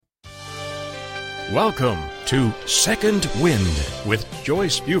Welcome to Second Wind with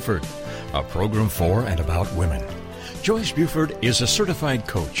Joyce Buford, a program for and about women. Joyce Buford is a certified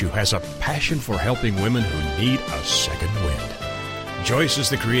coach who has a passion for helping women who need a second wind. Joyce is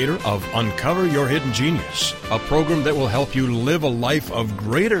the creator of Uncover Your Hidden Genius, a program that will help you live a life of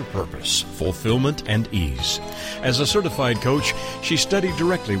greater purpose, fulfillment, and ease. As a certified coach, she studied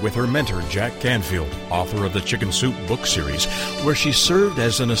directly with her mentor, Jack Canfield, author of the Chicken Soup book series, where she served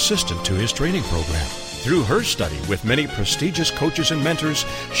as an assistant to his training program. Through her study with many prestigious coaches and mentors,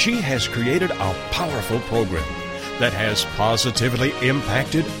 she has created a powerful program that has positively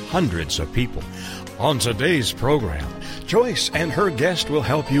impacted hundreds of people. On today's program, Joyce and her guest will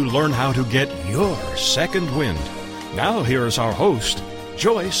help you learn how to get your second wind. Now here's our host,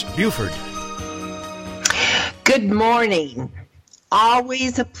 Joyce Buford. Good morning.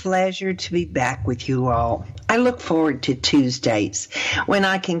 Always a pleasure to be back with you all. I look forward to Tuesdays when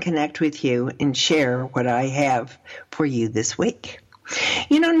I can connect with you and share what I have for you this week.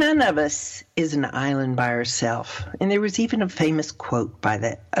 You know, none of us is an island by ourselves, and there was even a famous quote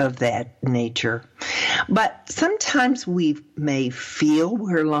of that nature. But sometimes we may feel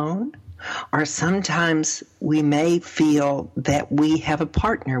we're alone, or sometimes we may feel that we have a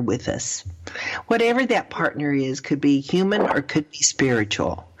partner with us. Whatever that partner is, could be human or could be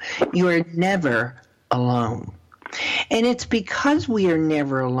spiritual. You are never alone. And it's because we are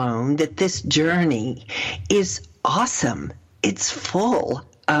never alone that this journey is awesome. It's full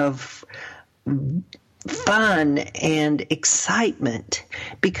of fun and excitement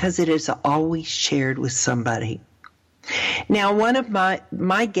because it is always shared with somebody. Now, one of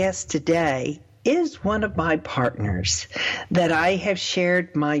my guests today is one of my partners that I have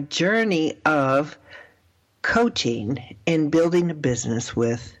shared my journey of coaching and building a business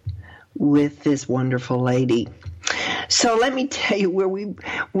with this wonderful lady. So let me tell you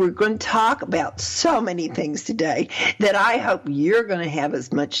we're going to talk about so many things today that I hope you're going to have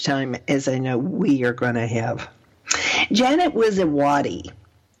as much time as I know we are going to have. Janet Wiszowaty,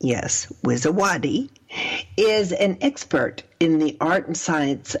 yes, Wiszowaty, is an expert in the art and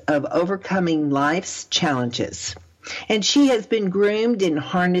science of overcoming life's challenges. And she has been groomed and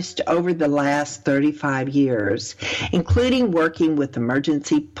harnessed over the last 35 years, including working with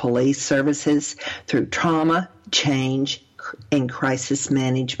emergency police services through trauma, change, and crisis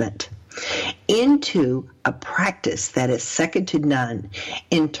management, into a practice that is second to none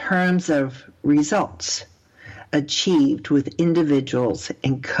in terms of results achieved with individuals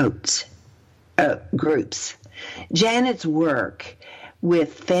and groups. Janet's work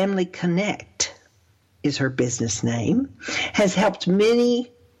with FamilyConnekt is her business name, has helped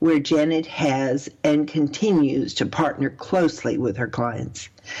many where Janet has and continues to partner closely with her clients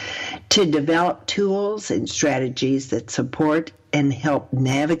to develop tools and strategies that support and help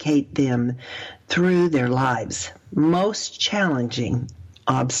navigate them through their lives' most challenging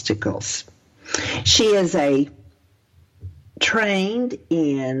obstacles. She is trained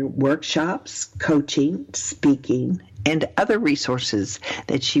in workshops, coaching, speaking, and other resources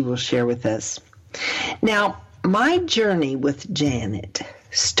that she will share with us. Now, my journey with Janet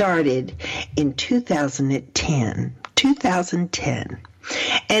started in 2010,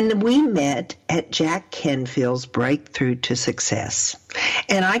 and we met at Jack Canfield's Breakthrough to Success.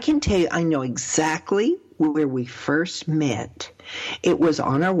 And I can tell you, I know exactly where we first met. It was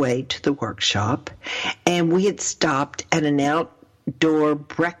on our way to the workshop, and we had stopped at an outdoor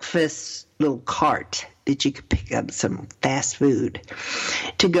breakfast little cart that you could pick up some fast food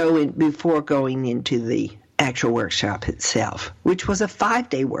to go in before going into the actual workshop itself, which was a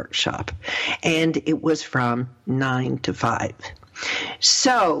 5-day workshop, and it was from 9 to 5.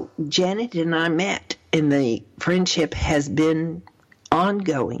 So Janet and I met, and the friendship has been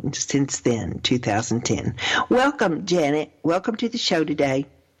ongoing since then, 2010. Welcome, Janet. Welcome to the show today.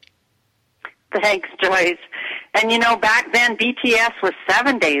 Thanks, Joyce. And you know, back then BTS was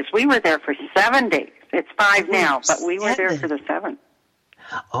 7 days. We were there for 7 days. It's 5 now, but we were there for the 7.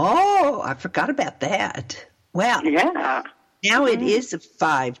 Oh, I forgot about that. Wow. Yeah. Now it is a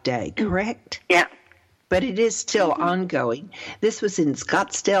 5-day, correct? Yeah. But it is still ongoing. This was in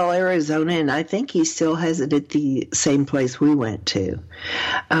Scottsdale, Arizona, and I think he still has it at the same place we went to.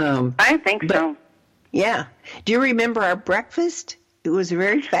 I think so. Yeah. Do you remember our breakfast? It was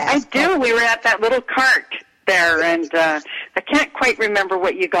very fast. I do. We were at that little cart there, and I can't quite remember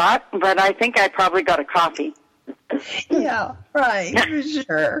what you got, but I think I probably got a coffee. Yeah, right, for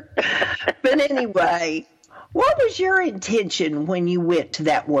sure. But anyway, what was your intention when you went to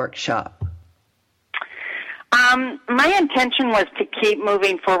that workshop? My intention was to keep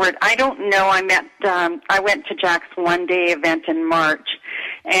moving forward. I don't know. I went to Jack's one-day event in March,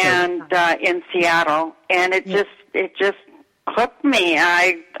 and in Seattle, and it just hooked me.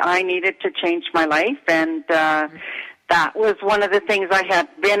 I needed to change my life, and that was one of the things. I had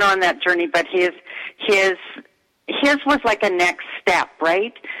been on that journey, but his was like a next step,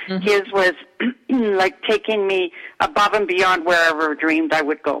 right? Mm-hmm. His was like taking me above and beyond wherever I dreamed I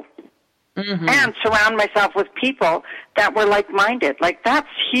would go. Mm-hmm. And surround myself with people that were like-minded. Like, that's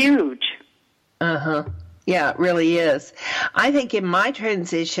huge. Uh-huh. Yeah, it really is. I think in my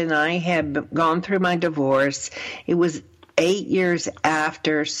transition, I had gone through my divorce. It was 8 years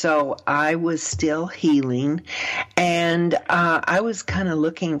after, so I was still healing, and I was kind of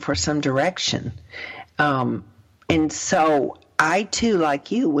looking for some direction. And so I, too,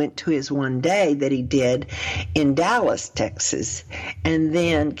 like you, went to his one day that he did in Dallas, Texas, and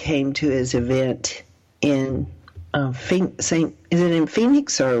then came to his event in is it in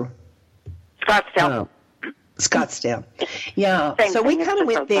Phoenix or? Scottsdale. Scottsdale. Yeah. So we kind of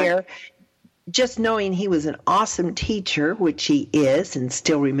went there just knowing he was an awesome teacher, which he is and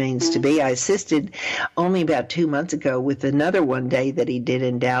still remains to be. I assisted only about 2 months ago with another one day that he did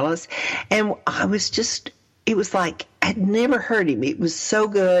in Dallas. And I was just, it was like I'd never heard him. It was so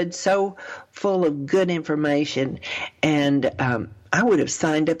good, so full of good information. And I would have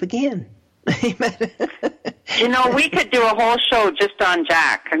signed up again. You know, we could do a whole show just on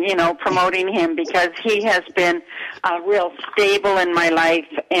Jack, you know, promoting him, because he has been real stable in my life,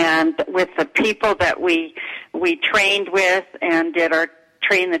 and with the people that we trained with and did our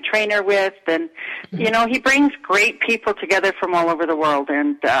train the trainer with, and, you know, he brings great people together from all over the world,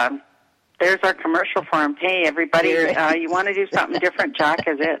 and there's our commercial for him. Hey, everybody, you want to do something different, Jack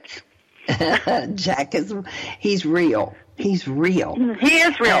is it. Jack he's real. He's real. He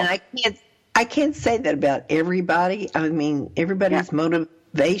is real. And I can't say that about everybody. I mean, everybody's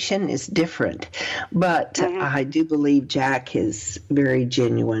motivation is different, but I do believe Jack is very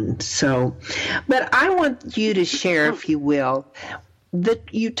genuine. So, but I want you to share, if you will,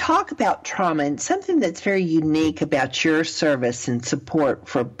 that you talk about trauma, and something that's very unique about your service and support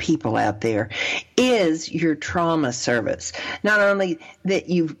for people out there is your trauma service. Not only that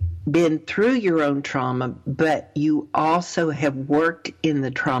you've been through your own trauma, but you also have worked in the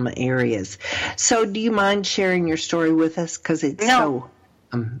trauma areas. So do you mind sharing your story with us? Because it's so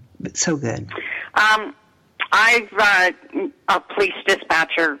good. I'm a police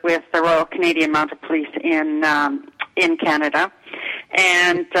dispatcher with the Royal Canadian Mounted Police in Canada.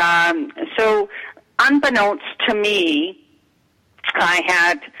 And so unbeknownst to me, I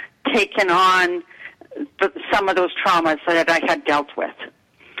had taken on some of those traumas that I had dealt with.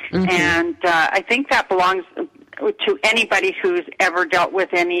 Mm-hmm. And I think that belongs to anybody who's ever dealt with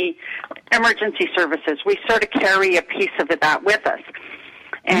any emergency services. We sort of carry a piece of that with us.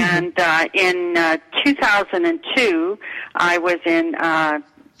 And in 2002, I was in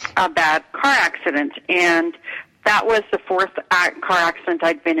a bad car accident, and that was the fourth car accident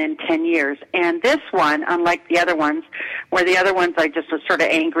I'd been in 10 years. And this one, unlike the other ones, where the other ones I just was sort of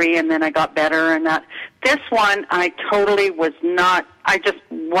angry and then I got better and that, this one I totally was not, I just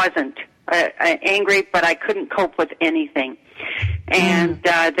wasn't angry, but I couldn't cope with anything. And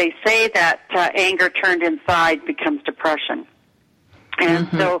they say that anger turned inside becomes depression. And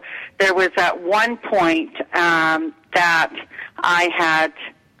so there was at one point that I had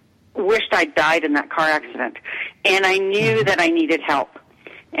wished I'd died in that car accident, and I knew that I needed help,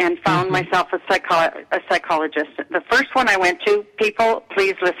 and found myself a psychologist. The first one I went to, people,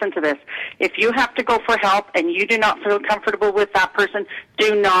 please listen to this. If you have to go for help and you do not feel comfortable with that person,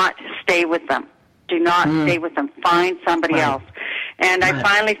 do not stay with them. Do not stay with them. Find somebody else. And I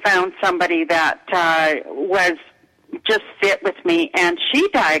finally found somebody that was just fit with me, and she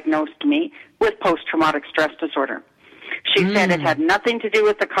diagnosed me with post-traumatic stress disorder. She said it had nothing to do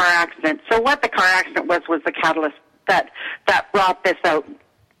with the car accident. So what the car accident was the catalyst that brought this out.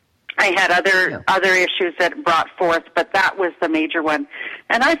 I had other issues that brought forth, but that was the major one.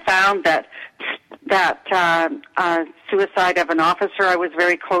 And I found that suicide of an officer I was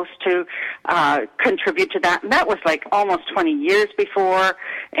very close to contribute to that. And that was like almost 20 years before,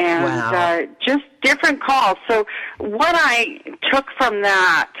 and just different calls. So what I took from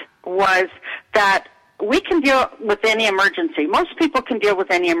that was that we can deal with any emergency. Most people can deal with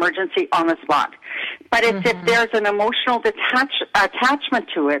any emergency on the spot. But it's if there's an emotional attachment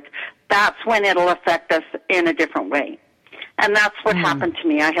to it, that's when it'll affect us in a different way. And that's what happened to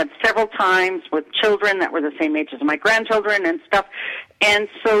me. I had several times with children that were the same age as my grandchildren and stuff. And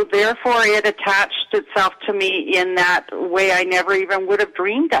so therefore it attached itself to me in that way I never even would have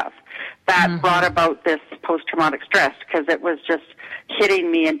dreamed of. That brought about this post-traumatic stress, because it was just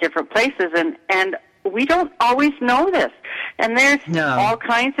hitting me in different places. And we don't always know this. And there's all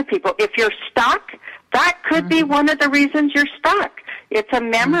kinds of people. If you're stuck, that could be one of the reasons you're stuck. It's a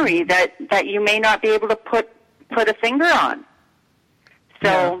memory that you may not be able to put a finger on.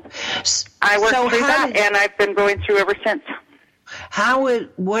 So I worked through that, and I've been going through ever since. How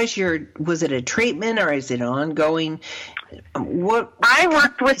was it a treatment or is it ongoing? I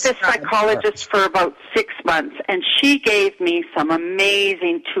worked with this psychologist for about 6 months, and she gave me some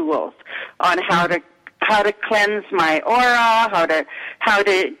amazing tools on how to cleanse my aura, how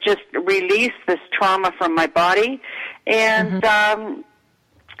to just release this trauma from my body, and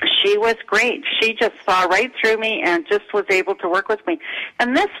she was great. She just saw right through me and just was able to work with me.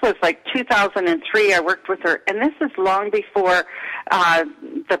 And this was like 2003 I worked with her, and this is long before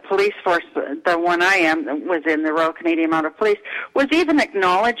the police force, the one I am, was in the Royal Canadian Mounted Police, was even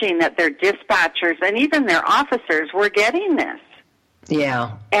acknowledging that their dispatchers and even their officers were getting this.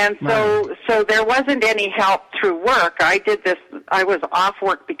 Yeah. And so there wasn't any help through work. I did this, I was off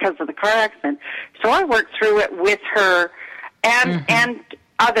work because of the car accident. So I worked through it with her and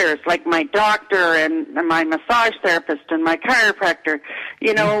others, like my doctor and my massage therapist and my chiropractor.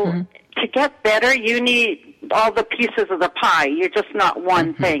 You know, to get better, you need all the pieces of the pie. You're just not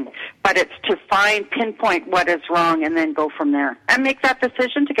one thing. But it's to pinpoint what is wrong and then go from there. And make that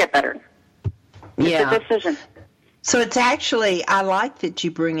decision to get better. It's a decision. So it's actually, I like that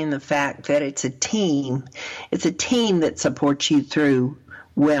you bring in the fact that it's a team. It's a team that supports you through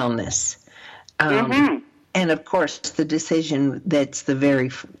wellness. And, of course, the decision that's the very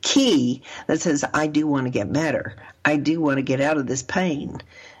key that says, I do want to get better. I do want to get out of this pain.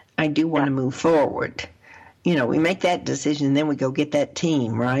 I do want to move forward. You know, we make that decision, then we go get that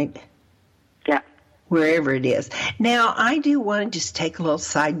team, right? Yeah. Wherever it is. Now, I do want to just take a little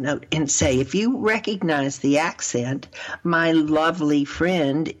side note and say, if you recognize the accent, my lovely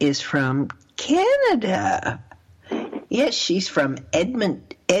friend is from Canada. Yes, she's from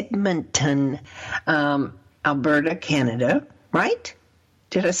Edmonton, Alberta, Canada, right?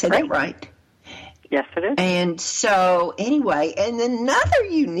 Did I say that right? Yes, it is. And so, anyway, and another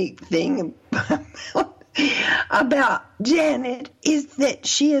unique thing about Janet is that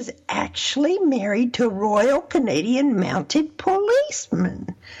she is actually married to Royal Canadian Mounted Police.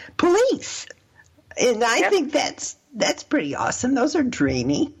 And I think that's pretty awesome. Those are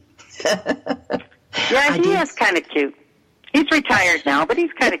dreamy. Yeah, he is kind of cute. He's retired now, but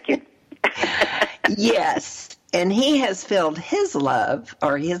he's kind of cute. Yes, and he has filled his love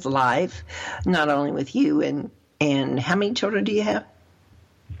or his life not only with you and how many children do you have?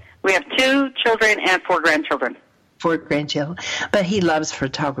 We have 2 children and 4 grandchildren. 4 grandchildren, but he loves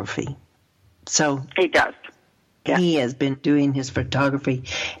photography. So he does. Yeah. He has been doing his photography,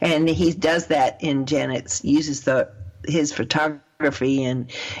 and he does that in uses his photography in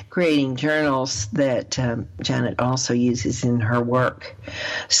creating journals that Janet also uses in her work.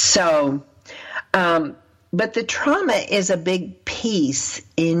 So, but the trauma is a big piece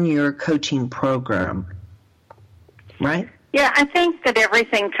in your coaching program, right? Yeah, I think that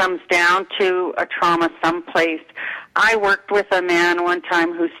everything comes down to a trauma someplace. I worked with a man one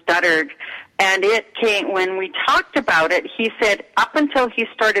time who stuttered, and it came, when we talked about it, he said up until he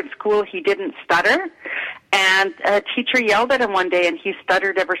started school he didn't stutter, and a teacher yelled at him one day and he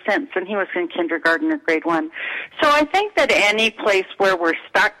stuttered ever since, and he was in kindergarten or grade 1. So I think that any place where we're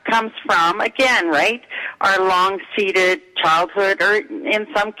stuck comes from, again, right, our long-seated childhood, or in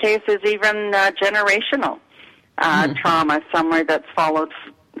some cases even generational trauma somewhere that's followed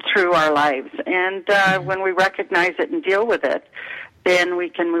through our lives. And when we recognize it and deal with it, then we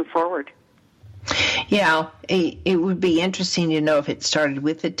can move forward. Yeah, it would be interesting to know if it started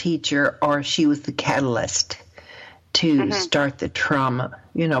with a teacher or she was the catalyst to start the trauma,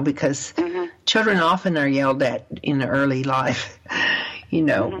 because children often are yelled at in early life,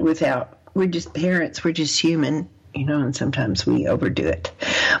 we're just parents, we're just human, and sometimes we overdo it.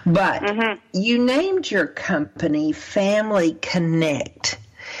 But you named your company FamilyConnekt,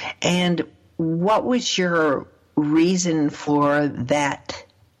 and what was your reason for that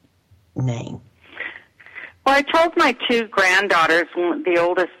name? Well, I told my 2 granddaughters, the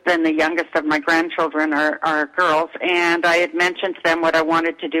oldest and the youngest of my grandchildren are girls, and I had mentioned to them what I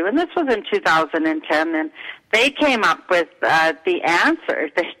wanted to do, and this was in 2010, and they came up with the answer.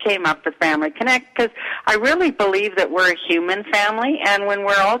 They came up with FamilyConnekt, because I really believe that we're a human family, and when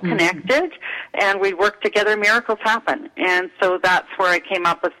we're all connected and we work together, miracles happen. And so that's where I came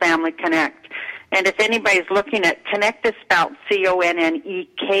up with FamilyConnekt. And if anybody's looking at Connect is spelled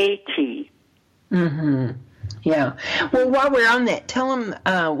C-O-N-N-E-K-T. Yeah. Well, while we're on that, tell them,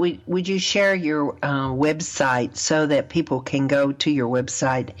 would you share your website so that people can go to your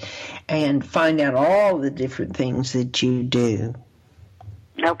website and find out all the different things that you do?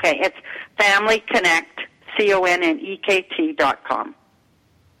 Okay. It's FamilyConnekt, CONNEKT.com.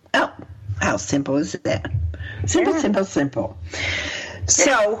 Oh, how simple is that? Simple, simple, simple.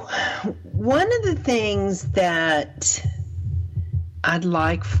 So, one of the things that I'd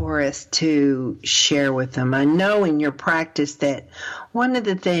like for us to share with them, I know in your practice that one of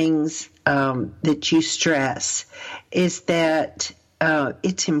the things that you stress is that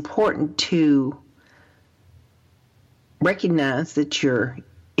it's important to recognize that you're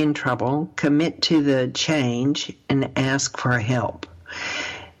in trouble, commit to the change, and ask for help.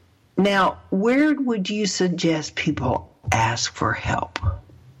 Now, where would you suggest people ask for help?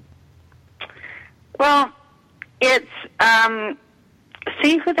 Well, it's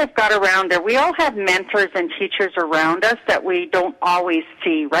see who they've got around them. We all have mentors and teachers around us that we don't always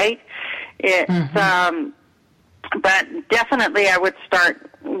see, right? It's but definitely I would start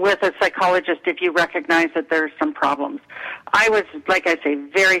with a psychologist if you recognize that there's some problems. I was, like I say,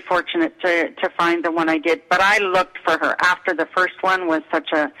 very fortunate to find the one I did, but I looked for her after the first one was such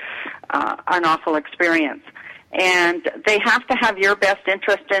an awful experience. And they have to have your best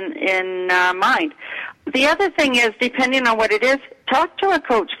interest in mind. The other thing is, depending on what it is, talk to a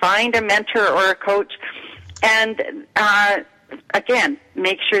coach, find a mentor or a coach, and again,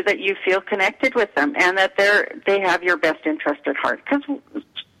 make sure that you feel connected with them and that they have your best interest at heart. Because,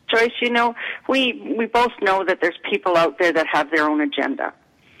 Joyce, you know, we both know that there's people out there that have their own agenda.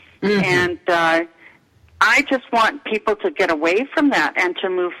 And I just want people to get away from that and to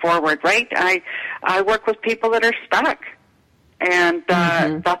move forward, right? I work with people that are stuck, and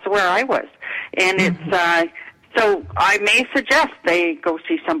that's where I was. And it's so I may suggest they go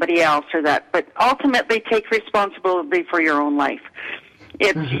see somebody else or that, but ultimately take responsibility for your own life.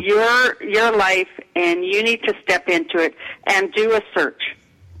 It's your life, and you need to step into it and do a search.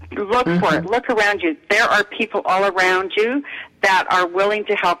 Look for it. Look around you. There are people all around you that are willing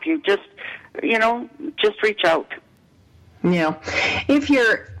to help you. Just reach out. Yeah. If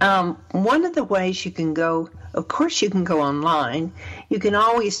you're, one of the ways you can go, of course you can go online. You can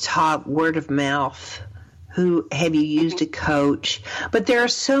always talk word of mouth. Have you used a coach? But there are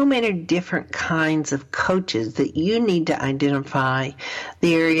so many different kinds of coaches that you need to identify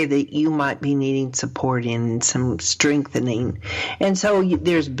the area that you might be needing support in, some strengthening. And so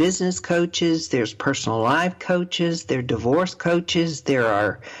there's business coaches, there's personal life coaches, there are divorce coaches, there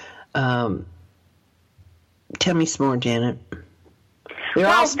are, tell me some more, Janet. There's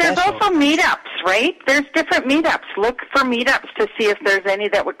also meetups, right? There's different meetups. Look for meetups to see if there's any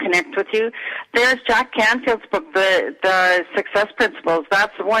that would connect with you. There's Jack Canfield's book, The Success Principles.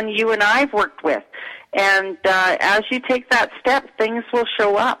 That's the one you and I have worked with. And as you take that step, things will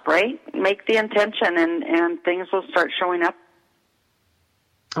show up, right? Make the intention, and things will start showing up.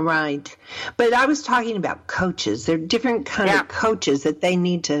 Right. But I was talking about coaches. There are different kinds of coaches that they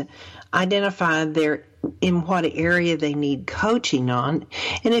need to identify in what area they need coaching on.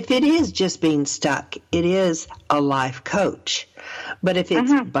 And if it is just being stuck, it is a life coach. But if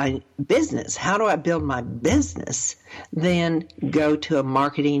it's by business, how do I build my business? Then go to a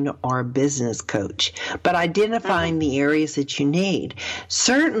marketing or a business coach. But identifying the areas that you need.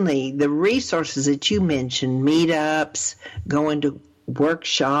 Certainly the resources that you mentioned, meetups, going to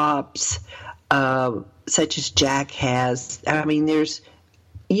workshops, such as Jack has. I mean, you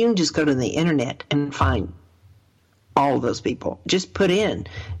can just go to the internet and find all those people. Just put in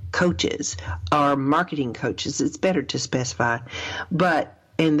coaches or marketing coaches. It's better to specify.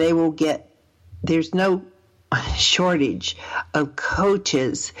 And they will there's no shortage of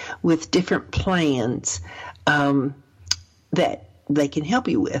coaches with different plans that they can help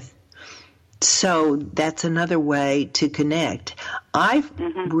you with. So that's another way to connect. I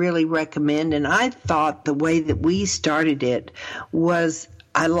really recommend, and I thought the way that we started it was,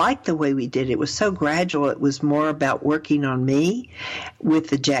 I liked the way we did it. It was so gradual. It was more about working on me with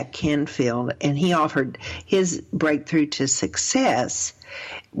the Jack Canfield, and he offered his Breakthrough to Success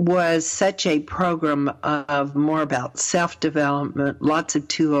was such a program of more about self-development, lots of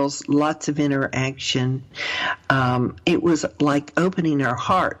tools, lots of interaction. It was like opening our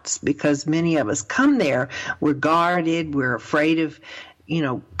hearts, because many of us come there, we're guarded, we're afraid of,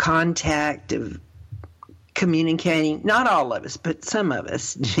 contact, of communicating. Not all of us, but some of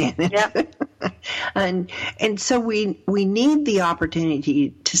us, Janet. Yep. And so we need the opportunity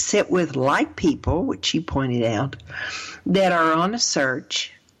to sit with like people, which you pointed out, that are on a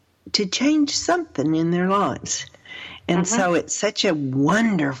search to change something in their lives. And so it's such a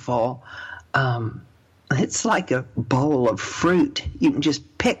wonderful it's like a bowl of fruit. You can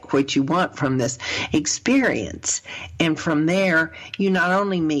just pick what you want from this experience. And from there, you not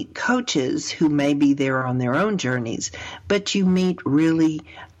only meet coaches who may be there on their own journeys, but you meet really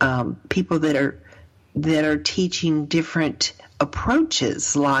people that are teaching different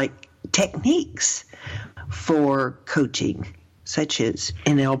approaches, like techniques for coaching, such as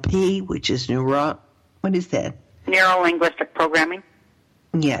NLP, which is what is that? Neuro-linguistic programming.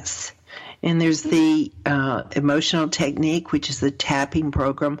 Yes. And there's the emotional technique, which is the tapping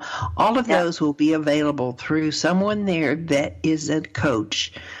program. All of those will be available through someone there that is a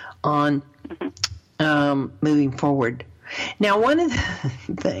coach on moving forward. Now, one of the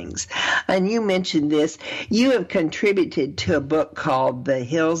things, and you mentioned this, you have contributed to a book called The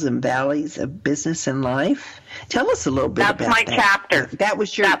Hills and Valleys of Business and Life. Tell us a little bit about that. That's my chapter. That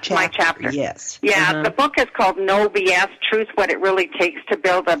was your chapter. That's my chapter. Yes. Yeah, the book is called No BS, Truth, What It Really Takes to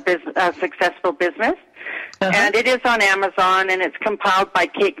Build a Successful Business. And it is on Amazon, and it's compiled by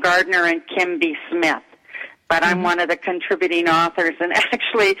Kate Gardner and Kim B. Smith. But I'm one of the contributing authors, and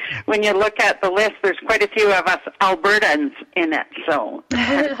actually, when you look at the list, there's quite a few of us Albertans in it, so.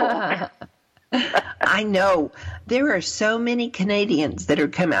 I know. There are so many Canadians that are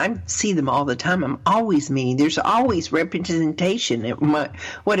coming. I see them all the time. I'm always meeting. There's always representation at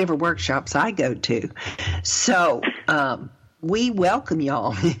whatever workshops I go to. So we welcome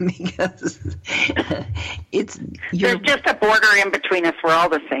y'all because there's just a border in between us. We're all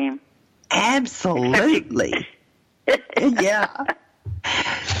the same. Absolutely. Yeah.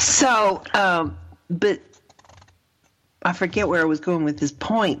 So, but I forget where I was going with this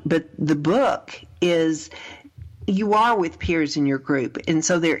point, but the book is, you are with peers in your group, and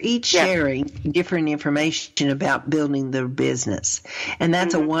so they're each sharing different information about building their business. And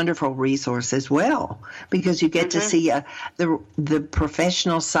that's a wonderful resource as well, because you get to see the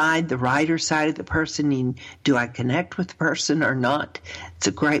professional side, the writer side of the person, and do I connect with the person or not? It's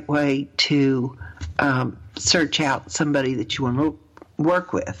a great way to search out somebody that you want to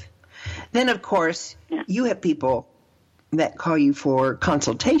work with. Then, of course, you have people that call you for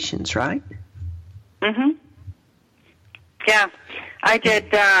consultations, right? Yeah, I did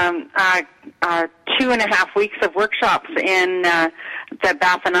 2.5 weeks of workshops in the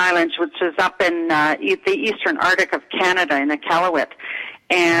Baffin Islands, which is up in the eastern Arctic of Canada in Iqaluit,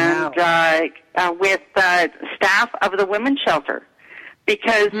 and with staff of the women's shelter,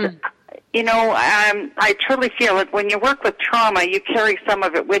 because I truly feel that when you work with trauma, you carry some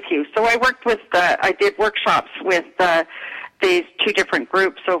of it with you. So I did workshops with these two different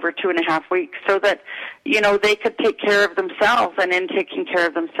groups over 2.5 weeks, so that they could take care of themselves, and in taking care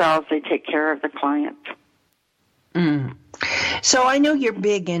of themselves, they take care of the client. So I know you're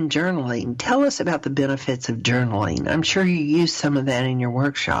big in journaling. Tell us about the benefits of journaling. I'm sure you use some of that in your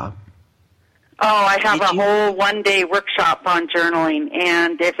workshop. Oh, I have a whole one-day workshop on journaling,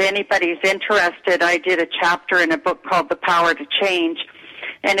 and if anybody's interested, I did a chapter in a book called The Power to Change.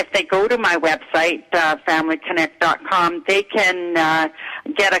 And if they go to my website, FamilyConnekt.com, they can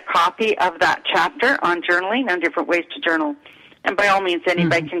get a copy of that chapter on journaling and different ways to journal. And by all means,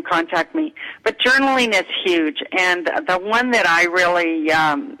 anybody can contact me. But journaling is huge. And the one that I really,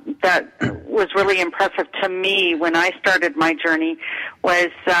 that was really impressive to me when I started my journey was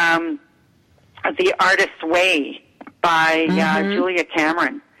The Artist's Way by Julia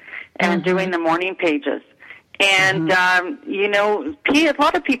Cameron, and doing the morning pages. And, a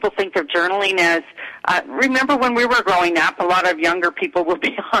lot of people think of journaling as, remember when we were growing up, a lot of younger people will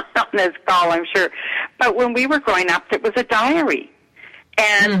be on this call, I'm sure, but when we were growing up, it was a diary.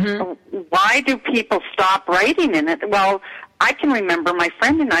 And why do people stop writing in it? Well, I can remember my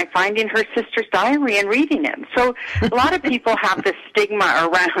friend and I finding her sister's diary and reading it. So a lot of people have this stigma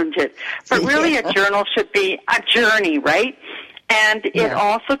around it. But really a journal should be a journey, right? And it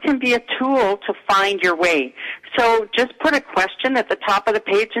also can be a tool to find your way. So just put a question at the top of the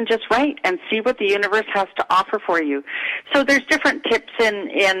page and just write and see what the universe has to offer for you. So there's different tips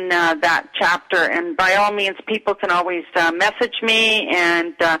in that chapter, and by all means, people can always message me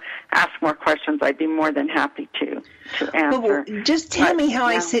and ask more questions. I'd be more than happy to answer. Well, just tell me how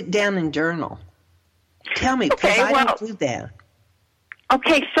I sit down and journal. Tell me, because I don't do that.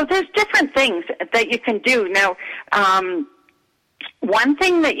 Okay, so there's different things that you can do. Now, one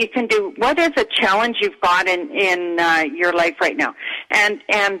thing that you can do, what is a challenge you've got in your life right now?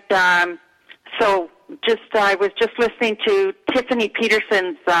 So I was just listening to Tiffany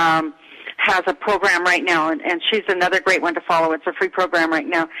Peterson's has a program right now, and she's another great one to follow. It's a free program right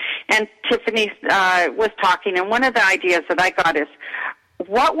now. And Tiffany was talking, and one of the ideas that I got is,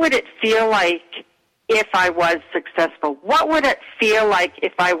 what would it feel like if I was successful? What would it feel like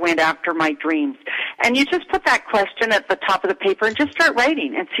if I went after my dreams? And you just put that question at the top of the paper and just start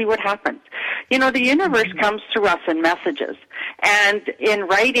writing and see what happens. You know, the universe comes through us in messages, and in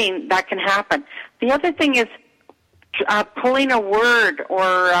writing that can happen. The other thing is pulling a word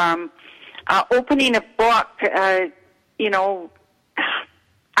or opening a book, you know,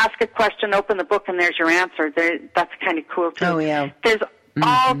 ask a question, open the book, and there's your answer. That's kind of cool, too. Oh, yeah. There's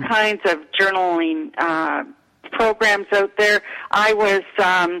all kinds of journaling programs out there. I was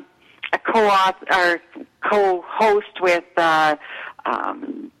a co-host with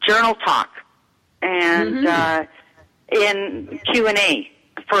Journal Talk and in Q&A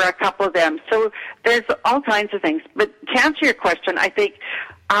for a couple of them. So there's all kinds of things. But to answer your question, I think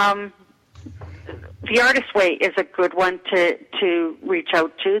the Artist Way is a good one to reach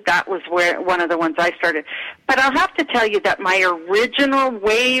out to. That was one of the ones I started. But I'll have to tell you that my original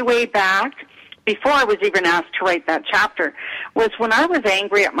way back, before I was even asked to write that chapter, was when I was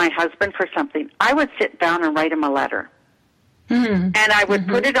angry at my husband for something, I would sit down and write him a letter. And I would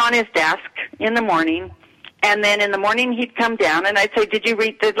put it on his desk in the morning, and then in the morning he'd come down and I'd say, "Did you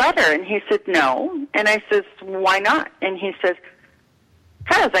read the letter?" And he said, "No." And I says, "Why not?" And he says,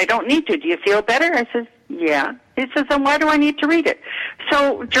 "Because I don't need to. Do you feel better?" I says, "Yeah." He says, "Then why do I need to read it?"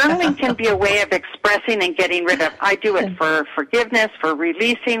 So journaling can be a way of expressing and getting rid of. I do it for forgiveness, for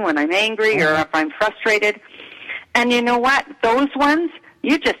releasing when I'm angry or if I'm frustrated. And you know what? Those ones,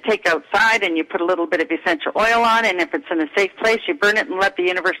 you just take outside and you put a little bit of essential oil on, and if it's in a safe place, you burn it and let the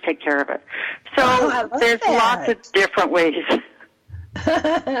universe take care of it. So there's lots of different ways.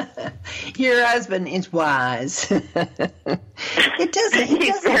 Your husband is wise.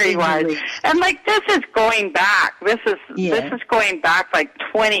 He's very wise. And like this is going back. This is going back like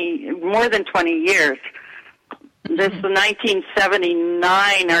more than 20 years. This is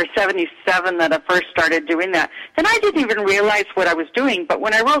 1979 or 77 that I first started doing that. And I didn't even realize what I was doing, but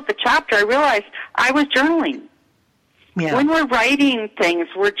when I wrote the chapter, I realized I was journaling. Yeah. When we're writing things,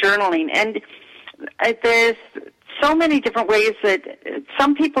 we're journaling. And there's so many different ways that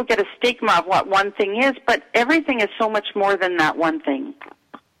some people get a stigma of what one thing is, but everything is so much more than that one thing.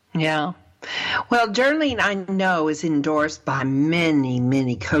 Yeah. Well, journaling, I know, is endorsed by many,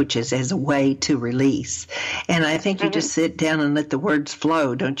 many coaches as a way to release. And I think you just sit down and let the words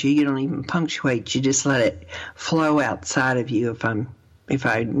flow, don't you? You don't even punctuate. You just let it flow outside of you, if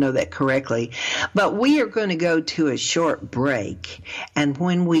I know that correctly. But we are going to go to a short break. And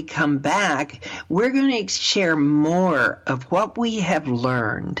when we come back, we're going to share more of what we have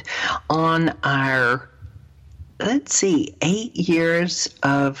learned on our, 8 years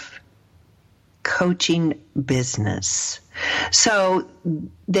of coaching business, so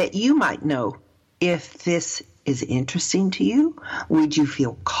that you might know if this is interesting to you. Would you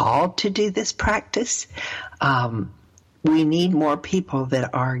feel called to do this practice? We need more people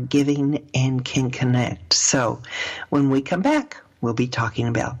that are giving and can connect. So when we come back, we'll be talking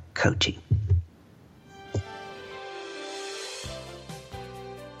about coaching.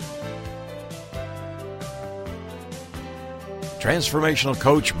 Transformational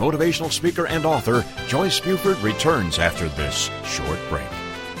coach, motivational speaker, and author Joyce Buford returns after this short break.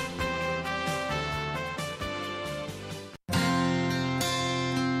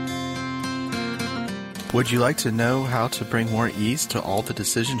 Would you like to know how to bring more ease to all the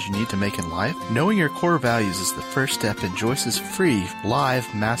decisions you need to make in life? Knowing your core values is the first step in Joyce's free live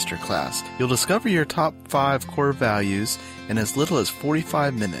masterclass. You'll discover your top 5 core values in as little as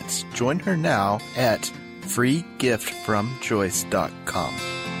 45 minutes. Join her now at freegiftfromjoyce.com.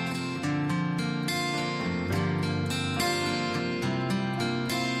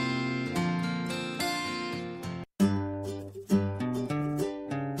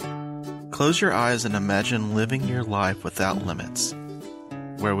 Close your eyes and imagine living your life without limits.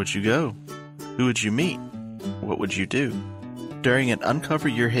 Where would you go? Who would you meet? What would you do? During an Uncover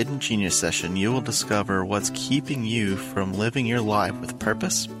Your Hidden Genius session, you will discover what's keeping you from living your life with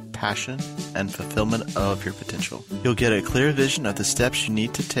purpose, passion, and fulfillment of your potential. You'll get a clear vision of the steps you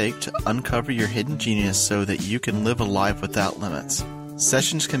need to take to uncover your hidden genius so that you can live a life without limits.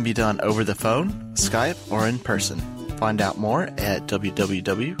 Sessions can be done over the phone, Skype, or in person. Find out more at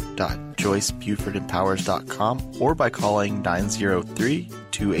www.joycebufordempowers.com or by calling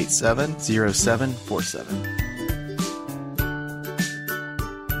 903-287-0747.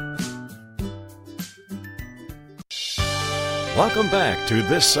 Welcome back to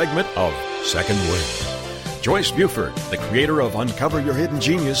this segment of Second Wind. Joyce Buford, the creator of Uncover Your Hidden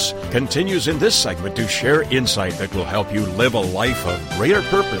Genius, continues in this segment to share insight that will help you live a life of greater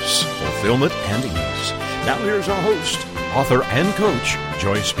purpose, fulfillment, and ease. Now here's our host, author and coach,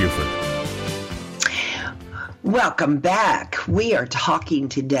 Joyce Buford. Welcome back. We are talking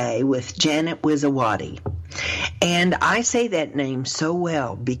today with Janet Wiszowaty. And I say that name so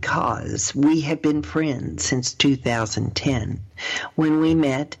well because we have been friends since 2010 when we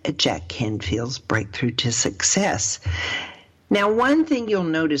met at Jack Canfield's Breakthrough to Success. Now, one thing you'll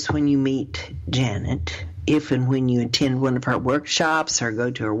notice when you meet Janet, if and when you attend one of her workshops or go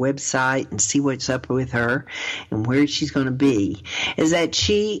to her website and see what's up with her and where she's going to be, is that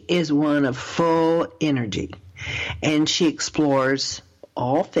she is one of full energy. And she explores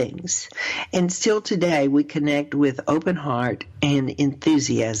all things. And still today, we connect with open heart and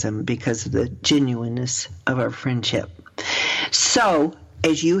enthusiasm because of the genuineness of our friendship. So,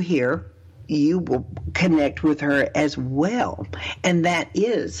 as you hear, you will connect with her as well. And that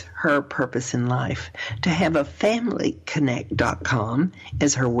is her purpose in life, to have a FamilyConnekt.com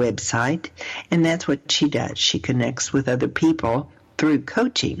as her website. And that's what she does. She connects with other people through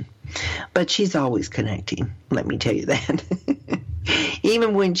coaching. But she's always connecting, let me tell you that.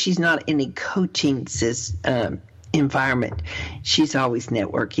 Even when she's not in a coaching environment, she's always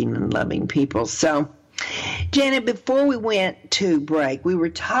networking and loving people. So, Janet, before we went to break, we were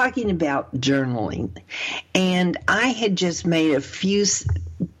talking about journaling. And I had just made a few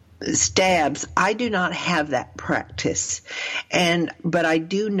stabs. I do not have that practice. But I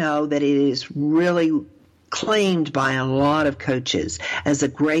do know that it is really claimed by a lot of coaches as a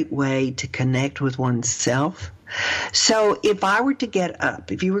great way to connect with oneself. So if I were to get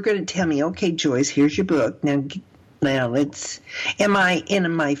up, if you were going to tell me, okay, Joyce, here's your book. Now am I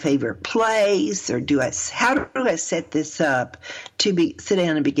in my favorite place, or how do I set this up to sit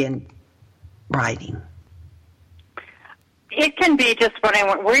down and begin writing? It can be just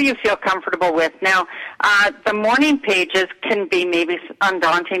where you feel comfortable with. Now, the morning pages can be maybe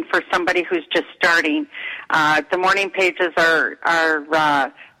undaunting for somebody who's just starting. The morning pages are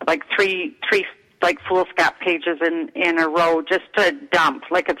like three like foolscap pages in a row, just to dump,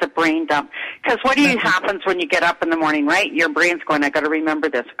 like it's a brain dump. Because what happens when you get up in the morning, right? Your brain's going, I got to remember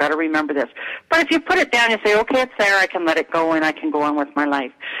this, got to remember this. But if you put it down, you say, okay, it's there, I can let it go, and I can go on with my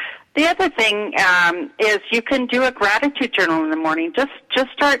life. The other thing is you can do a gratitude journal in the morning. Just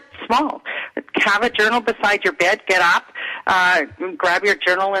start small. Have a journal beside your bed. Get up, grab your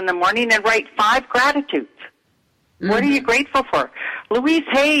journal in the morning, and write 5 gratitudes. Mm-hmm. What are you grateful for? Louise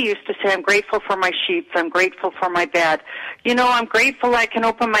Hay used to say, I'm grateful for my sheets. I'm grateful for my bed. I'm grateful I can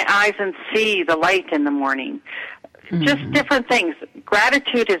open my eyes and see the light in the morning. Mm-hmm. Just different things.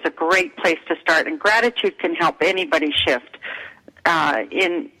 Gratitude is a great place to start, and gratitude can help anybody shift.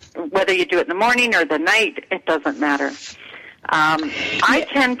 In whether you do it in the morning or the night, it doesn't matter. I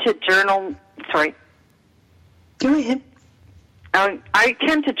tend to journal. Sorry. Go ahead. I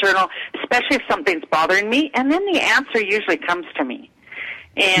tend to journal, especially if something's bothering me, and then the answer usually comes to me.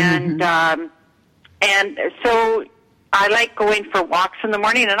 And and so I like going for walks in the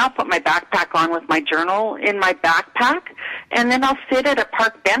morning, and I'll put my backpack on with my journal in my backpack, and then I'll sit at a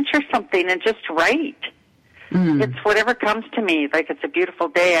park bench or something and just write. It's whatever comes to me. Like, it's a beautiful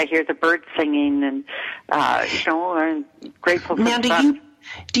day. I hear the birds singing, and I'm grateful for now, the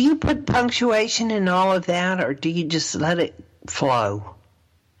do you put punctuation in all of that, or do you just let it flow?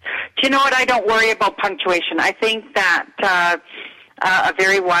 Do you know what? I don't worry about punctuation. I think that a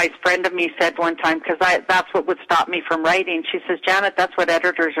very wise friend of me said one time, because that's what would stop me from writing. She says, Janet, that's what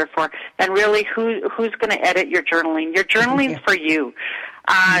editors are for. And really, who's going to edit your journaling? Your journaling's for you.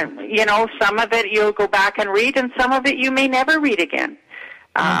 Some of it you'll go back and read, and some of it you may never read again.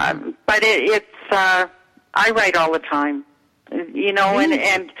 But it's I write all the time,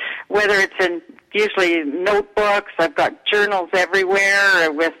 and whether it's in usually notebooks, I've got journals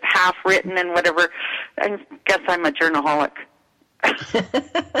everywhere with half written and whatever. I guess I'm a journalholic.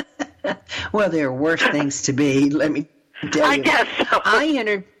 Well, there are worse things to be, let me tell you. I guess so.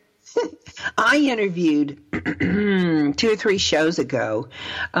 I interviewed 2 or 3 shows ago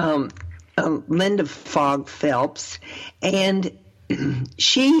Linda Fogg Phelps, and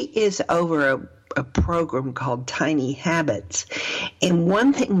she is over a program called Tiny Habits. And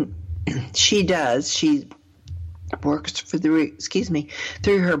one thing she does, she works through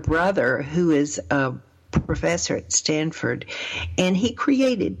her brother, who is a professor at Stanford, and he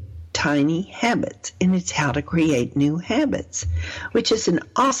created Tiny Habits, and it's how to create new habits, which is an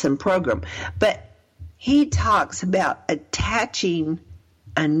awesome program. But he talks about attaching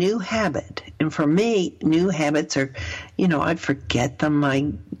a new habit. And for me, new habits are, I forget them.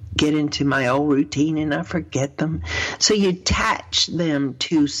 I get into my old routine and I forget them. So you attach them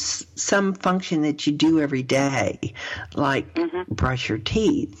to some function that you do every day, like brush your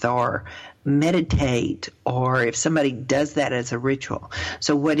teeth or meditate, or if somebody does that as a ritual.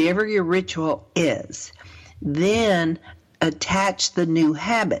 So whatever your ritual is, then attach the new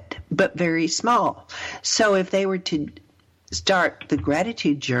habit, but very small. So if they were to start the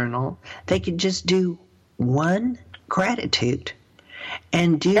gratitude journal, they could just do one gratitude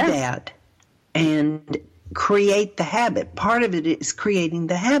and do that and create the habit. Part of it is creating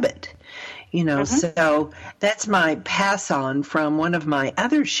the habit. So that's my pass on from one of my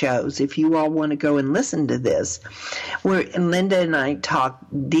other shows. If you all want to go and listen to this, where Linda and I talk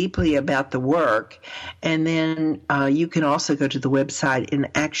deeply about the work, and then you can also go to the website and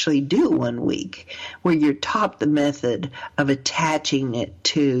actually do 1 week where you're taught the method of attaching it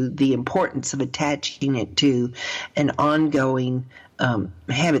to the importance of attaching it to an ongoing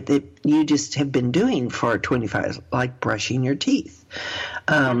habit that you just have been doing for 25, like brushing your teeth.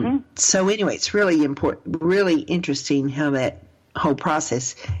 So anyway, it's really important, really interesting how that whole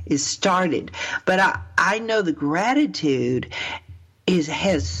process is started. But I know the gratitude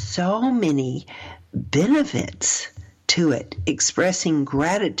has so many benefits to it. Expressing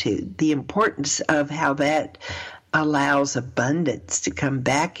gratitude, the importance of how that allows abundance to come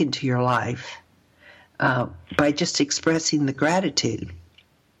back into your life. By just expressing the gratitude.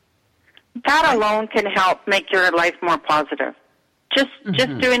 That alone can help make your life more positive. Just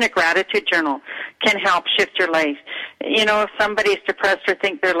doing a gratitude journal can help shift your life. If somebody's depressed or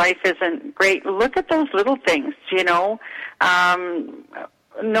think their life isn't great, look at those little things, no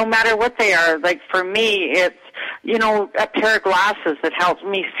matter what they are. Like for me, it's, a pair of glasses that helps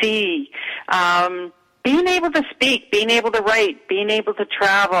me see, being able to speak, being able to write, being able to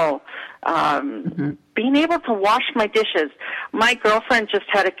travel, being able to wash my dishes. My girlfriend just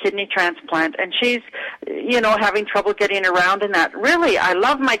had a kidney transplant, and she's, having trouble getting around in that. Really, I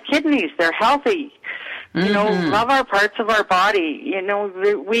love my kidneys. They're healthy. Love our parts of our body.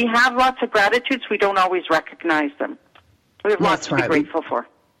 We have lots of gratitudes. We don't always recognize them. We have lots to be grateful for.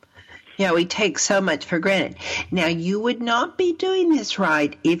 Yeah, we take so much for granted. Now, you would not be doing this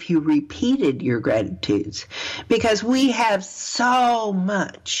right if you repeated your gratitudes, because we have so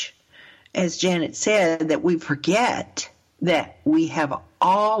much, as Janet said, that we forget that we have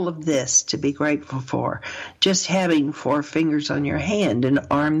all of this to be grateful for. Just having 4 fingers on your hand, an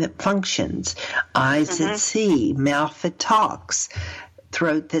arm that functions, eyes that see, mouth that talks,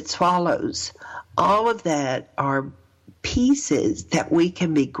 throat that swallows. All of that are pieces that we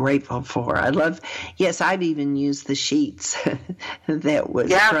can be grateful for. I've even used the sheets that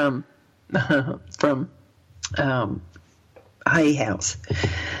was from Hay House.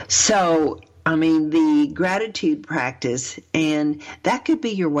 So, the gratitude practice, and that could be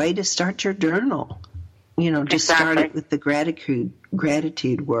your way to start your journal. Just start it with the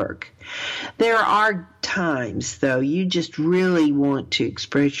gratitude work. There are times, though, you just really want to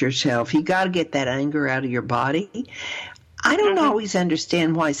express yourself. You got to get that anger out of your body. I don't always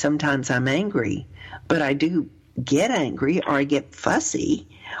understand why sometimes I'm angry, but I do get angry, or I get fussy,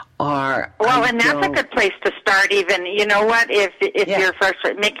 or and that's a good place to start. Even if you're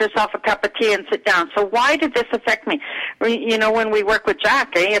frustrated, make yourself a cup of tea and sit down. So why did this affect me? When we work with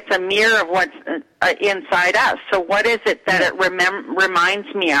Jack, it's a mirror of what's inside us. So what is it that it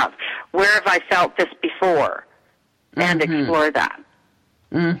reminds me of? Where have I felt this before? And explore that.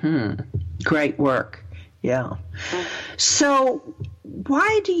 Great work. Yeah. So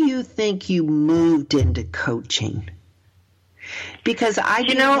why do you think you moved into coaching? Because I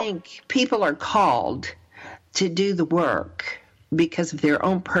do think people are called to do the work because of their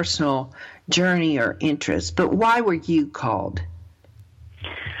own personal journey or interest. But why were you called?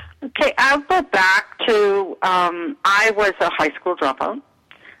 Okay, I'll go back to I was a high school dropout.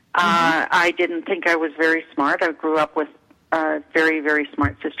 I didn't think I was very smart. I grew up with a very, very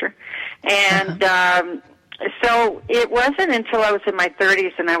smart sister. And so it wasn't until I was in my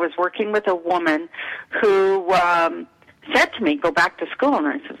 30s and I was working with a woman who said to me, go back to school. And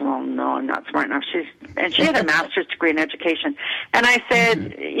I said, well, no, I'm not smart enough. She had a master's degree in education. And I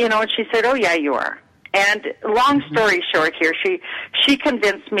said, and she said, oh, yeah, you are. And long story short here, she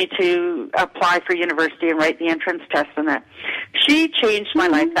convinced me to apply for university and write the entrance test and that. She changed my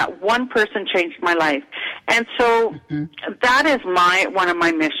life. That one person changed my life. And so that is one of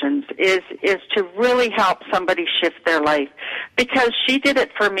my missions is to really help somebody shift their life, because she did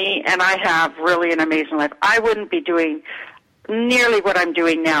it for me, and I have really an amazing life. I wouldn't be doing nearly what I'm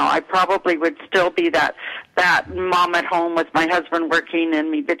doing now. I probably would still be that mom at home with my husband working and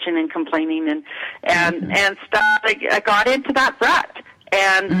me bitching and complaining and stuff. I got into that rut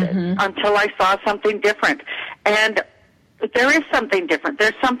and until I saw something different. And there is something different.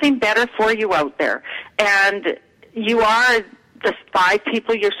 There's something better for you out there. And you are the 5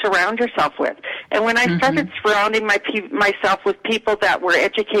 people you surround yourself with. And when I started surrounding myself with people that were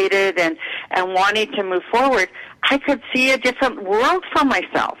educated and wanting to move forward, I could see a different world for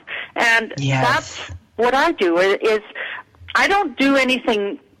myself. And that's what I do is I don't do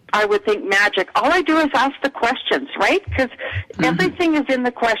anything, I would think, magic. All I do is ask the questions, right? Because everything is in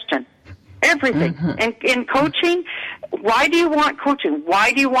the question. Everything. And in coaching, why do you want coaching?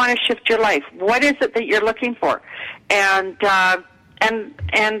 Why do you want to shift your life? What is it that you're looking for? And there's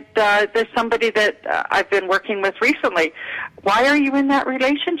somebody that I've been working with recently. Why are you in that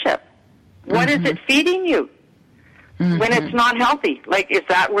relationship? What is it feeding you when it's not healthy? Like, is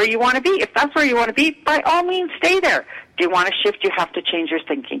that where you want to be? If that's where you want to be, by all means, stay there. Do you want to shift? You have to change your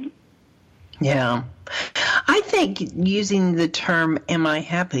thinking. Yeah. I think using the term, am I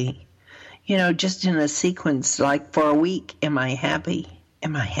happy? You know, just in a sequence, like for a week, am I happy?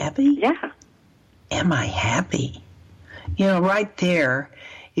 Am I happy? Yeah. Am I happy? You know, right there,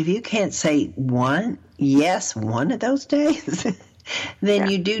 if you can't say one of those days,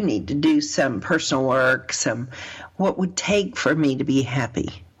 then you do need to do some personal work, what would take for me to be happy?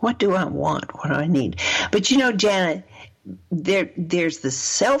 What do I want? What do I need? But you know, Janet, there's the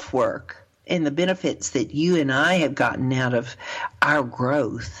self-work and the benefits that you and I have gotten out of our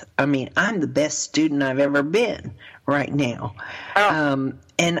growth. I mean, I'm the best student I've ever been right now.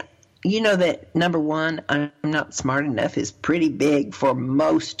 And you know that, number one, I'm not smart enough is pretty big for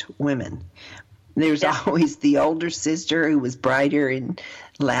most women. There's always the older sister who was brighter and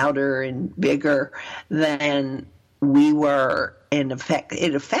louder and bigger than we were. And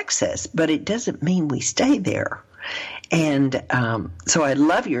it affects us, but it doesn't mean we stay there. And so I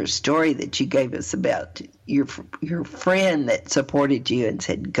love your story that you gave us about your friend that supported you and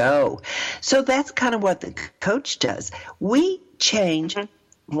said, go. So that's kind of what the coach does. We change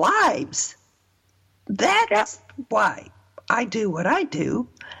lives. That's why I do what I do.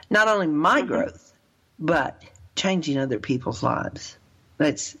 Not only my growth, but changing other people's lives.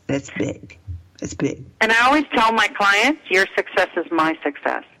 That's big. It's big. And I always tell my clients, your success is my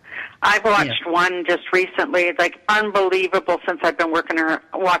success. I've watched one just recently. It's like unbelievable since I've been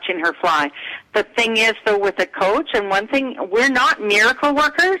watching her fly. The thing is, though, with a coach, and one thing, we're not miracle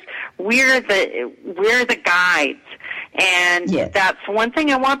workers. We're the guides, and that's one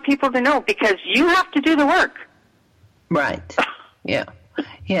thing I want people to know, because you have to do the work. Right. Yeah.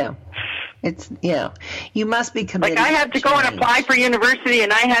 You must be committed. Like I had to go and apply for university,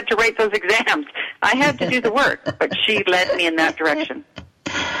 and I had to write those exams. I had to do the work, but she led me in that direction.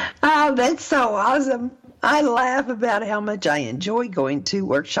 Oh, that's so awesome. I laugh about how much I enjoy going to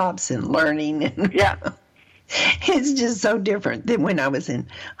workshops and learning. It's just so different than when I was in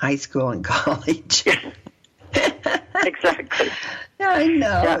high school and college. Exactly. I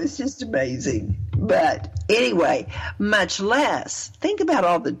know. It's just amazing. But anyway, much less. Think about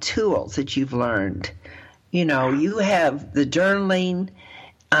all the tools that you've learned. You know, you have the journaling,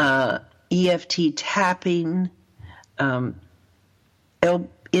 EFT tapping,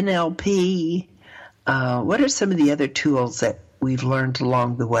 NLP. What are some of the other tools that we've learned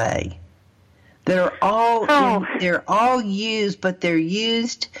along the way? They're all used, but they're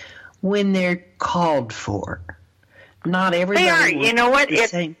used when they're called for. Not everybody. They are. You know what?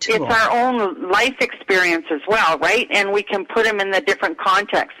 It's our own life experience as well, right? And we can put them in the different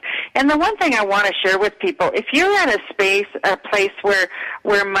contexts. And the one thing I want to share with people, if you're at a place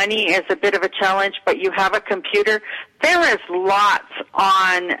where money is a bit of a challenge, but you have a computer, there is lots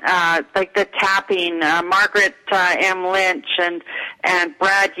on, like the tapping, Margaret M. Lynch and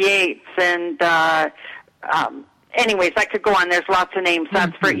Brad Yates and, anyways, I could go on. There's lots of names.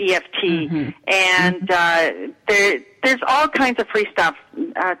 That's for EFT. And there's all kinds of free stuff.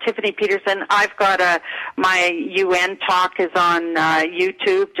 Tiffany Peterson, I've got my UN talk is on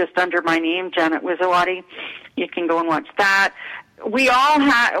YouTube, just under my name, Janet Wiszowaty. You can go and watch that. We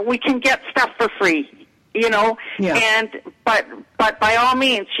can get stuff for free, you know. But by all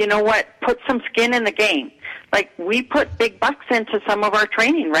means, you know what? Put some skin in the game. Like, we put big bucks into some of our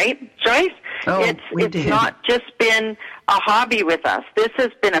training, right, Joyce? It's not just been a hobby with us. This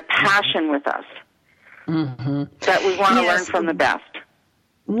has been a passion with us that we want to learn from the best.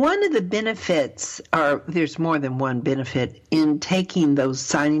 One of the benefits, or there's more than one benefit, in taking those,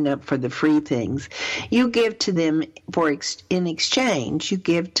 signing up for the free things, you give to them in exchange, you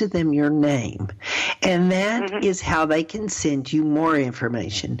give to them your name. And that is how they can send you more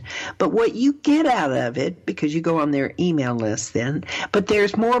information. But what you get out of it, because you go on their email list then, but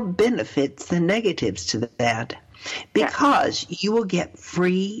there's more benefits than negatives to that. Because you will get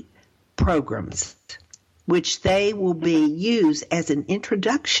free programs. which they will be used as an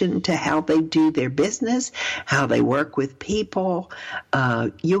introduction to how they do their business, how they work with people.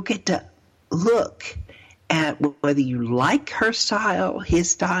 You'll get to look at whether you like her style, his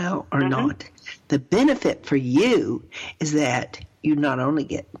style, or not. The benefit for you is that you not only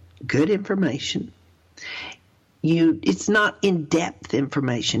get good information, it's not in-depth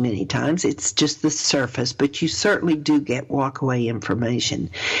information many times. It's just the surface, but you certainly do get walk-away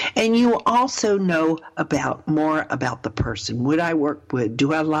information. And you also know more about the person. Would I work with?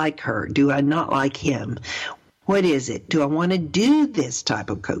 Do I like her? Do I not like him? What is it? Do I want to do this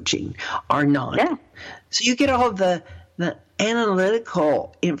type of coaching or not? Yeah. So you get all the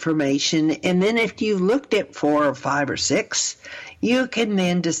analytical information, and then if you've looked at 4 or 5 or 6, you can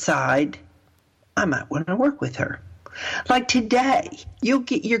then decide, I might want to work with her. Like today, you're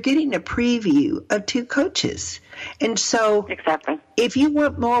getting a preview of 2 coaches. And so exactly. If you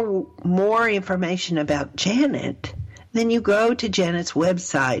want more information about Janet, then you go to Janet's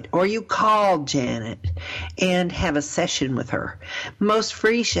website or you call Janet and have a session with her. Most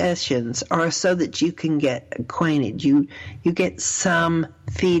free sessions are so that you can get acquainted. You get some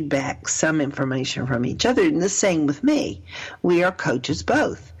feedback, some information from each other. And the same with me. We are coaches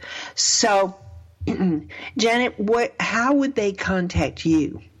both. So, Janet, how would they contact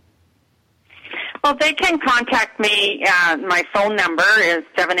you? Well, they can contact me. My phone number is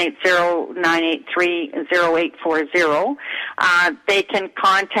 780-983-0840. They can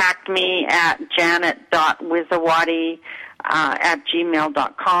contact me at janet.wiszowaty at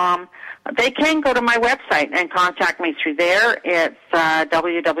gmail.com. They can go to my website and contact me through there. It's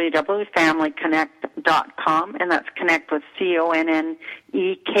www.familykonnekt.com, and that's connect with CONNEKT.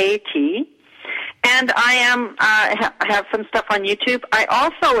 And I have some stuff on YouTube. I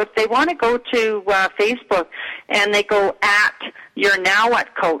also, if they want to go to Facebook and they go at Your Now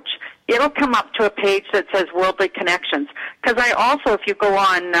What Coach, it'll come up to a page that says Worldly Connections. Because I also, if you go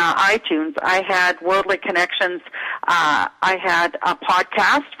on iTunes, I had Worldly Connections. I had a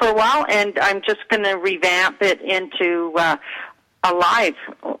podcast for a while, and I'm just going to revamp it into a live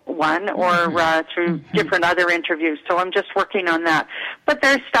one or through different other interviews. So I'm just working on that. But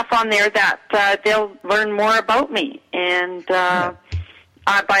there's stuff on there that they'll learn more about me. And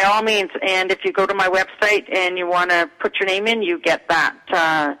by all means, and if you go to my website and you want to put your name in, you get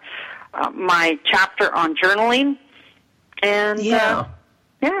that, my chapter on journaling. And yeah.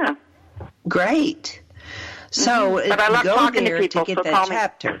 Great. So but I love go talking there to people, get so that call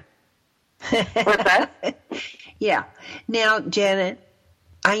chapter. What's that? Yeah. Now, Janet,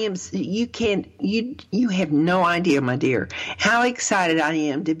 you have no idea, my dear, how excited I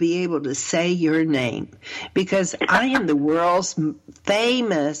am to be able to say your name, because I am the world's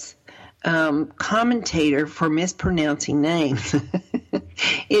famous commentator for mispronouncing names.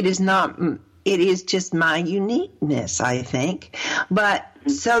 It is just my uniqueness, I think. But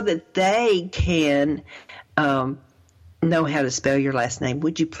so that they can know how to spell your last name,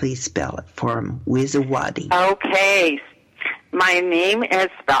 would you please spell it for them? Wiszowaty. Okay. My name is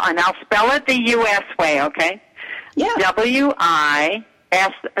spelled, and I'll spell it the U.S. way, okay? Yeah.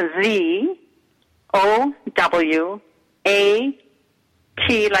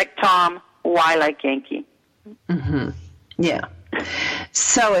 W-I-S-Z-O-W-A-T like Tom, Y like Yankee. Yeah.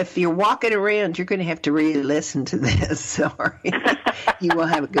 So if you're walking around, you're going to have to re-listen to this. Sorry. You will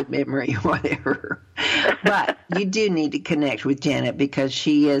have a good memory or whatever. But you do need to connect with Janet, because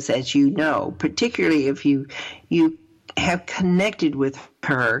she is, as you know, particularly if you have connected with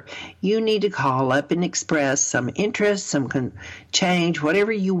her, you need to call up and express some interest, some change,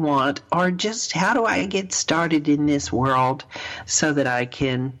 whatever you want, or just how do I get started in this world so that I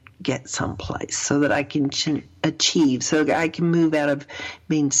can get someplace, so that I can achieve, so that I can move out of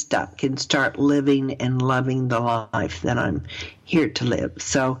being stuck and start living and loving the life that I'm here to live.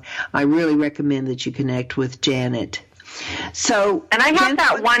 So I really recommend that you connect with Janet. So, and I have Janet,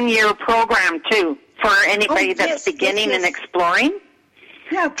 that 1-year program too for anybody that's beginning and exploring.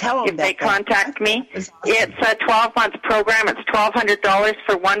 Yeah, tell them if they contact me. Awesome. It's a 12-month program. It's $1,200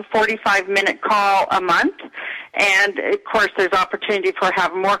 for one 45-minute call a month. And, of course, there's opportunity for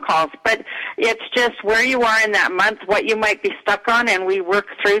having more calls. But it's just where you are in that month, what you might be stuck on, and we work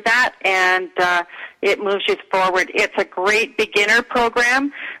through that, and it moves you forward. It's a great beginner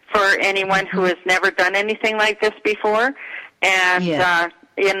program for anyone who has never done anything like this before. And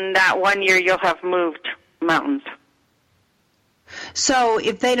in that 1 year, you'll have moved mountains. So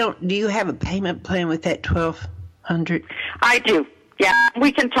if they don't, do you have a payment plan with that $1,200? I do. Yeah,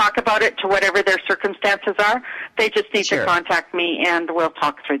 we can talk about it to whatever their circumstances are. They just need to contact me, and we'll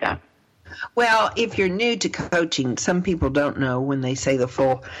talk through that. Well, if you're new to coaching, some people don't know when they say the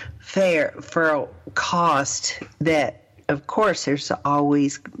full cost that, of course, there's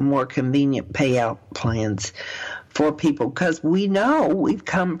always more convenient payout plans for people because we know we've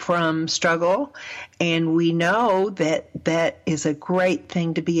come from struggle and we know that is a great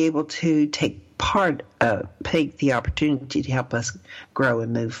thing to be able to take the opportunity to help us grow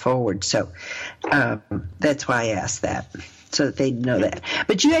and move forward. So that's why I asked that, so that they'd know that.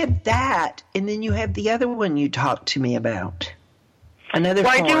 But you have that, and then you have the other one you talked to me about. Well,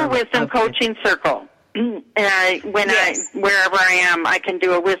 I do a wisdom coaching circle. Wherever I am, I can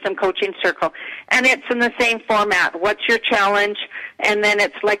do a wisdom coaching circle. And it's in the same format. What's your challenge? And then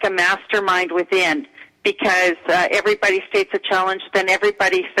it's like a mastermind within, because everybody states a challenge, then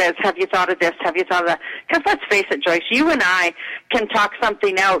everybody says, have you thought of this? Have you thought of that? Because let's face it, Joyce, you and I can talk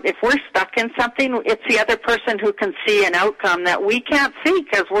something out. If we're stuck in something, it's the other person who can see an outcome that we can't see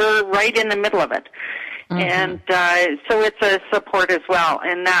because we're right in the middle of it. And so it's a support as well,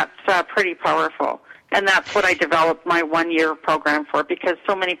 and that's pretty powerful. And that's what I developed my 1-year program for, because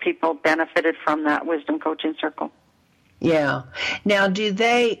so many people benefited from that wisdom coaching circle. Yeah. Now,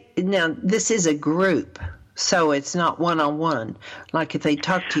 this is a group, so it's not one-on-one. Like if they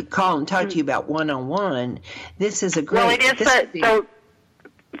call and talk to you about one-on-one, this is a group. Well, it is the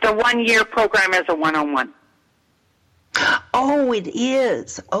 1-year program is a one-on-one. Oh, it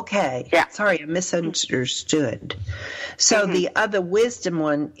is. Okay. Yeah. Sorry, I misunderstood. So the other wisdom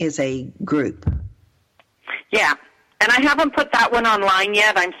one is a group. Yeah. And I haven't put that one online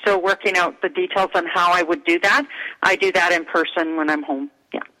yet. I'm still working out the details on how I would do that. I do that in person when I'm home.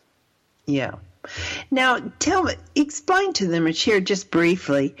 Yeah. Yeah. Now, explain to them and share just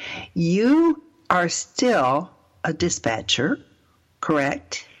briefly, you are still a dispatcher,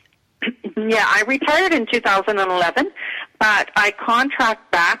 correct? Yeah, I retired in 2011, but I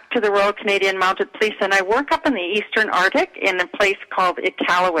contract back to the Royal Canadian Mounted Police, and I work up in the Eastern Arctic in a place called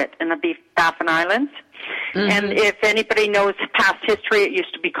Iqaluit in the Baffin Islands. And if anybody knows past history, it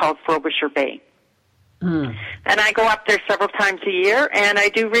used to be called Frobisher Bay. And I go up there several times a year, and I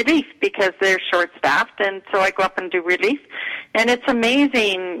do relief because they're short-staffed, and so I go up and do relief. And it's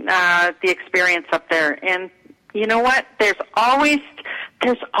amazing, the experience up there. And you know what? There's always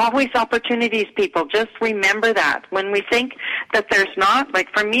opportunities, people. Just remember that. When we think that there's not, like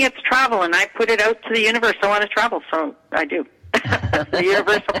for me, it's travel, and I put it out to the universe. I want to travel, so I do. The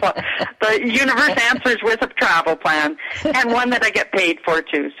universe answers with a travel plan, and one that I get paid for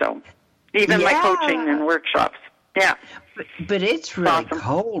too. So even my coaching and workshops. Yeah. But it's really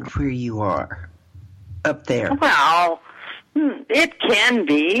cold where you are up there. Well, it can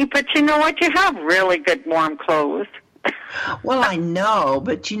be, but you know what? You have really good warm clothes. Well, I know,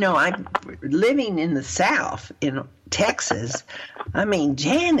 but I'm living in the South, in Texas. I mean,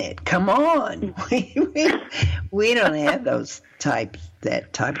 Janet, come on. We don't have that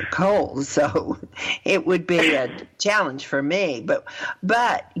type of cold, so it would be a challenge for me.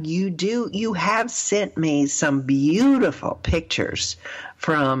 But you have sent me some beautiful pictures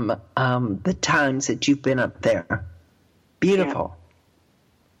from the times that you've been up there. Beautiful.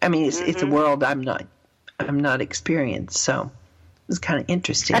 Yeah. I mean, it's a world I'm not experienced, so it was kind of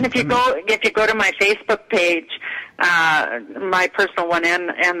interesting. And if you go to my Facebook page, my personal one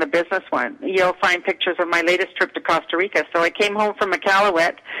and the business one, you'll find pictures of my latest trip to Costa Rica. So I came home from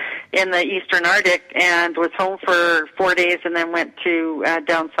Iqaluit in the Eastern Arctic and was home for 4 days, and then went to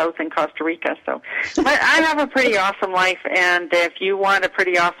down south in Costa Rica. So I have a pretty awesome life, and if you want a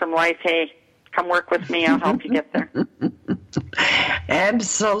pretty awesome life, hey, come work with me. I'll help you get there.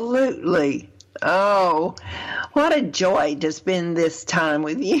 Absolutely. Oh, what a joy to spend this time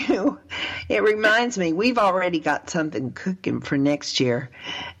with you. It reminds me, we've already got something cooking for next year.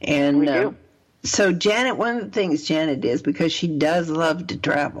 And we do. So Janet, one of the things Janet is, because she does love to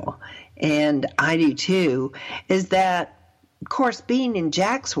travel, and I do too, is that, of course, being in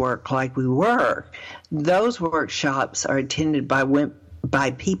Jack's work like we were, those workshops are attended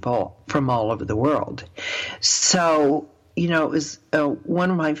by people from all over the world. So, it was one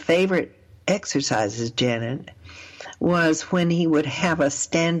of my favorite exercises, Janet, was when he would have us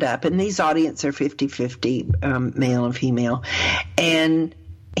stand up, and these audiences are 50-50, male and female, and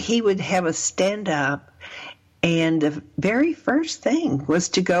he would have us stand up, and the very first thing was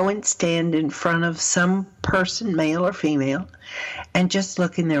to go and stand in front of some person, male or female, and just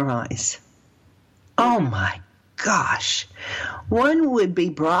look in their eyes. Oh my gosh. One would be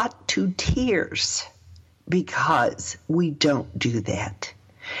brought to tears because we don't do that.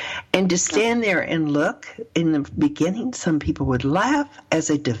 And to stand there and look, in the beginning, some people would laugh as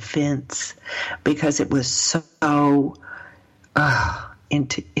a defense because it was so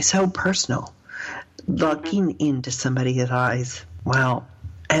into, it's so personal. Looking into somebody's eyes. Wow,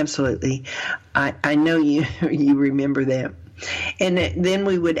 absolutely. I know you remember that. And then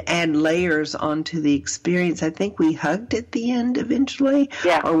we would add layers onto the experience. I think we hugged at the end eventually,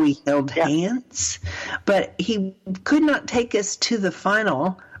 or we held hands. But he could not take us to the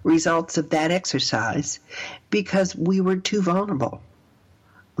final results of that exercise because we were too vulnerable.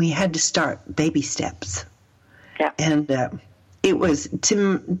 We had to start baby steps. Yeah. And it was,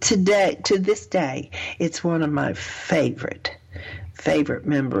 to this day, it's one of my favorite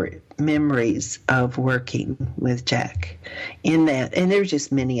memories of working with Jack in that. And there's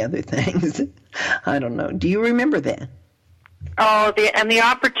just many other things. I don't know. Do you remember that? Oh, the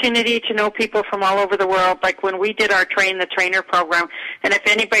opportunity to know people from all over the world, like when we did our Train the Trainer program, and if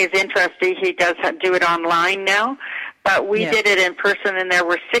anybody's interested, he does do it online now, but we did it in person, and there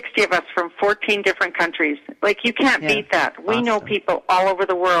were 60 of us from 14 different countries. Like, you can't beat that. We know people all over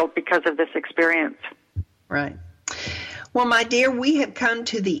the world because of this experience. Right. Well, my dear, we have come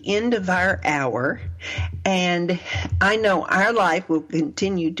to the end of our hour, and I know our life will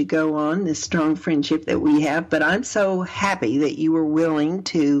continue to go on, this strong friendship that we have, but I'm so happy that you were willing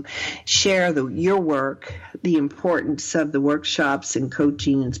to share your work, the importance of the workshops and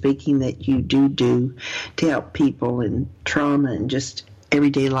coaching and speaking that you do to help people in trauma and just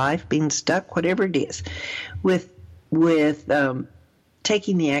everyday life, being stuck, whatever it is, with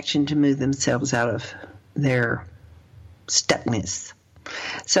taking the action to move themselves out of their stuckness.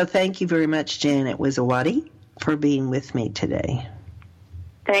 So thank you very much, Janet Wiszowaty, for being with me today.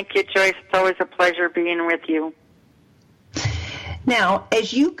 Thank you, Joyce. It's always a pleasure being with you. Now,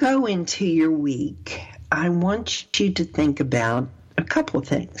 as you go into your week, I want you to think about a couple of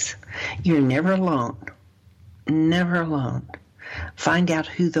things. You're never alone. Never alone. Find out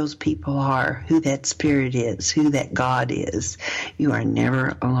who those people are, who that spirit is, who that God is. You are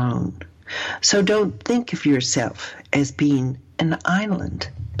never alone. So don't think of yourself as being an island,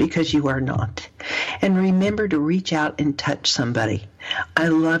 because you are not. And remember to reach out and touch somebody. I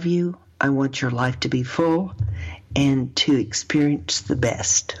love you. I want your life to be full and to experience the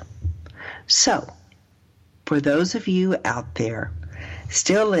best. So, for those of you out there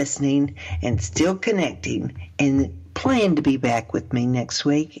still listening and still connecting and plan to be back with me next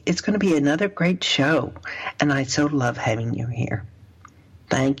week, it's going to be another great show. And I so love having you here.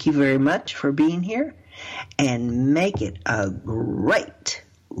 Thank you very much for being here, and make it a great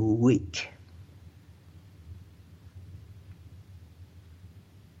week.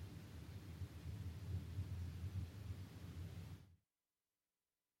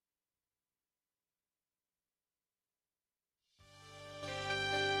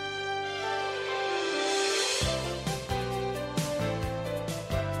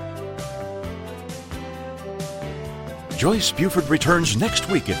 Joyce Buford returns next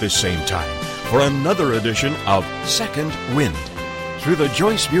week at this same time for another edition of Second Wind. Through the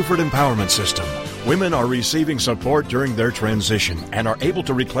Joyce Buford Empowerment System, women are receiving support during their transition and are able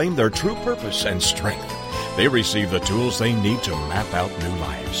to reclaim their true purpose and strength. They receive the tools they need to map out new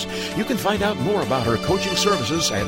lives. You can find out more about her coaching services at